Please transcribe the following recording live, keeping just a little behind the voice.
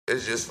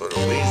It's just for the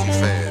Weezy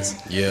fans.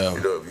 Yeah. You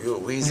know, if you're a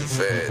Weezy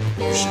fan,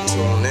 you should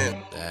tune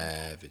in.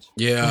 Savage.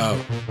 Yeah.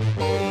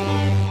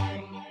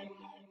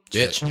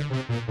 Bitch.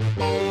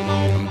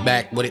 I'm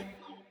back with it.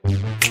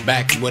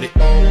 Back with it.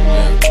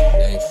 Yeah.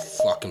 They ain't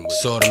fucking with it.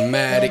 It's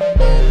automatic.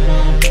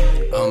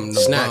 I'm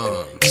the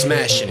bomb.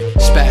 Smashing it.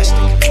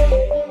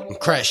 Spastic. I'm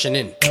crashing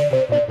in.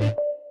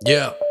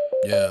 Yeah.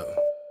 Yeah.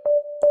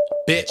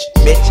 Bitch.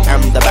 Bitch,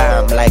 I'm the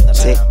bomb like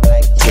tick,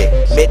 tick.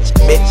 Bitch,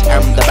 bitch,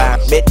 I'm the bomb.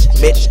 Bitch,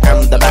 bitch,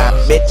 I'm the bomb.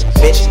 Bitch,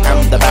 bitch,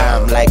 I'm the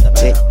bomb like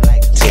tick,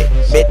 tick.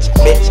 Bitch,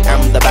 bitch,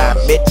 I'm the bomb.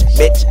 Bitch,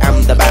 bitch,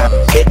 I'm the bomb.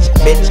 Bitch,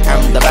 bitch,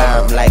 I'm the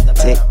bomb like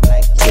tick,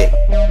 tick,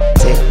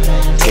 tick,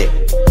 tick,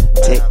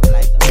 tick,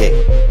 tick.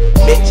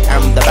 Bitch,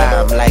 I'm the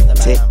bomb like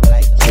tick,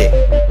 tick,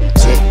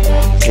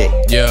 tick, tick.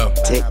 Yeah.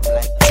 Tick,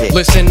 tick.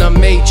 Listen, I'm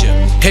major.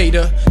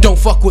 Hater, don't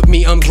fuck with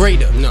me, I'm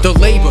greater. No. The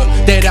labor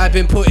that I've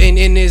been putting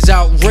in is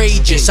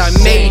outrageous. I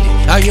made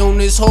it. I own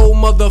this whole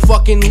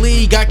motherfucking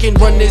league. I can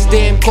run this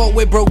damn court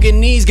with broken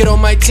knees. Get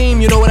on my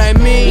team, you know what I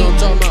mean? You know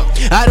what I'm talking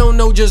about? I don't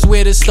know just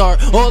where to start.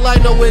 All I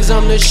know is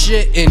I'm the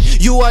shit and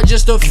you are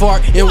just a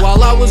fart. And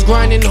while I was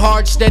grinding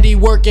hard, steady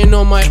working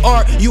on my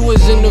art, you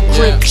was in the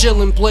crib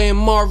chilling, playing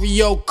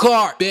Mario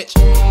Kart. Bitch.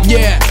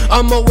 Yeah,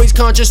 I'm always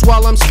conscious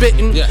while I'm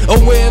spitting.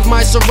 Aware of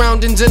my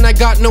surroundings and I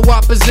got no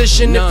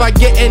opposition. If I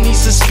get any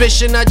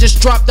suspicion, I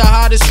just drop the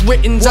hottest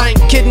writtens. I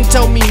ain't kidding,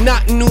 tell me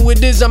nothing who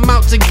it is, I'm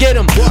out to get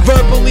them.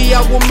 Verbally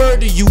I will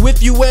murder you.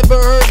 If you ever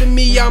heard of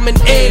me, I'm an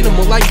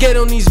animal. I get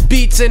on these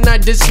beats and I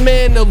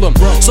dismantle them.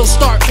 So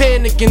start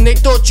panicking, they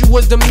thought you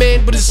was the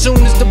man, but as soon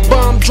as the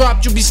bomb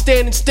dropped, you be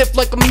standing stiff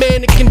like a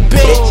mannequin.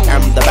 Bitch,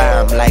 I'm the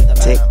bomb like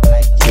tick,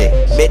 tick.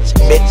 Bitch,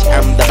 bitch,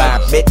 I'm the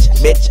bomb. Bitch,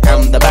 bitch,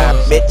 I'm the bomb.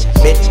 Bitch,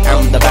 bitch,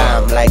 I'm the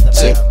bomb like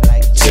tick,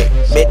 tick.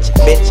 Bitch,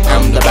 bitch,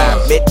 I'm the bomb.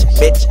 Bitch,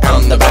 bitch,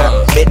 I'm the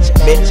bomb. Bitch,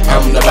 bitch,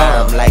 I'm the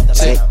bomb like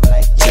tick,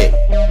 tick,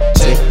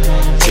 tick,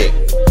 tick,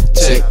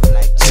 tick,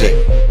 tick.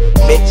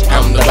 Bitch,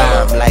 I'm the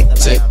bomb like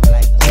tick,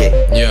 tick,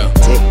 Yeah.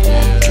 tick,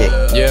 tick,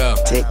 Yeah.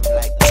 tick,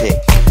 tick.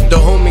 The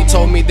homie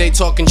told me they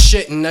talking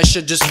shit and I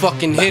should just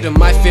fucking hit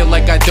him. I feel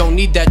like I don't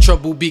need that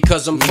trouble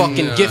because I'm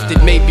fucking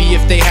gifted. Maybe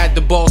if they had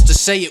the balls to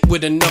say it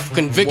with enough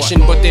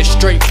conviction, but they're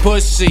straight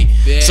pussy,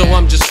 so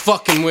I'm just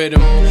fucking with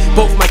them.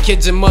 Both my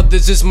kids and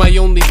mothers is my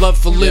only love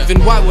for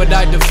living. Why would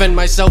I defend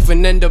myself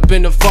and end up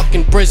in a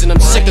fucking prison? I'm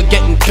sick of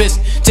getting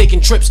pissed,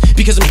 taking trips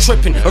because I'm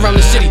tripping around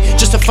the city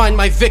just to find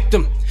my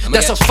victim.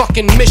 That's a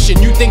fucking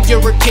mission. You think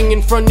you're a king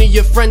in front of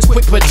your friends,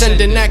 quit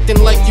pretending,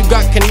 acting like you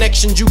got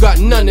connections. You got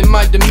none in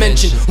my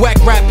dimension.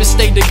 Whack rappers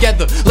stay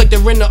together like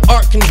they're in an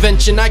art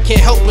convention. I can't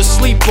help but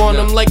sleep on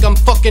them like I'm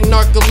fucking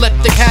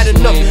narcoleptic. Had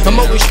enough, I'm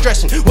always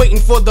stressing, waiting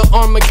for the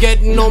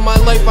Armageddon. All my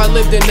life I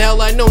lived in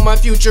hell, I know my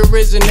future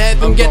is in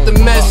heaven. Get the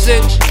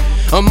message?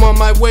 I'm on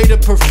my way to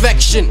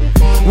perfection.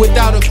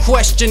 Without a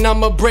question,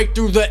 I'ma break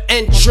through the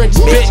entrance.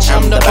 Bitch,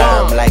 I'm the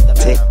bomb like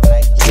tick,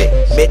 tick.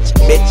 Bitch,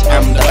 bitch,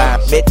 I'm the bomb.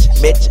 Bitch,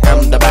 bitch,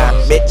 I'm the bomb.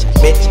 Bitch,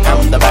 bitch,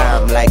 I'm the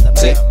bomb like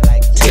tick,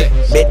 tick.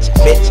 Bitch,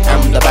 bitch,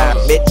 I'm the bomb.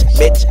 Bitch,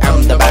 bitch,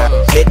 I'm the bomb.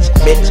 Bitch,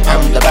 bitch,